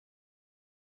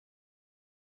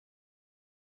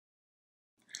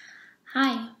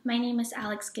Hi, my name is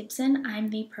Alex Gibson.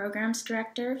 I'm the Programs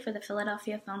Director for the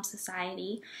Philadelphia Film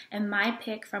Society, and my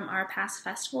pick from our past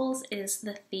festivals is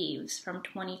The Thieves from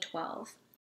 2012.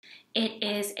 It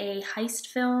is a heist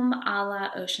film a la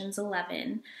Ocean's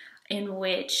 11, in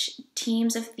which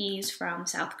teams of thieves from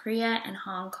South Korea and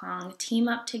Hong Kong team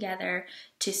up together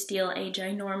to steal a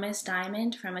ginormous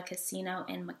diamond from a casino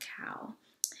in Macau.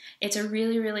 It's a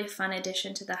really fun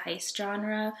addition to the heist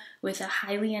genre with a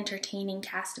highly entertaining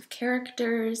cast of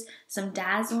characters, some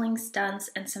dazzling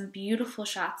stunts, and some beautiful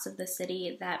shots of the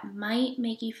city that might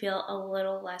make you feel a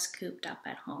little less cooped up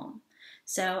at home.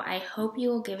 So I hope you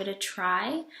will give it a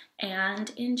try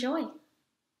and enjoy.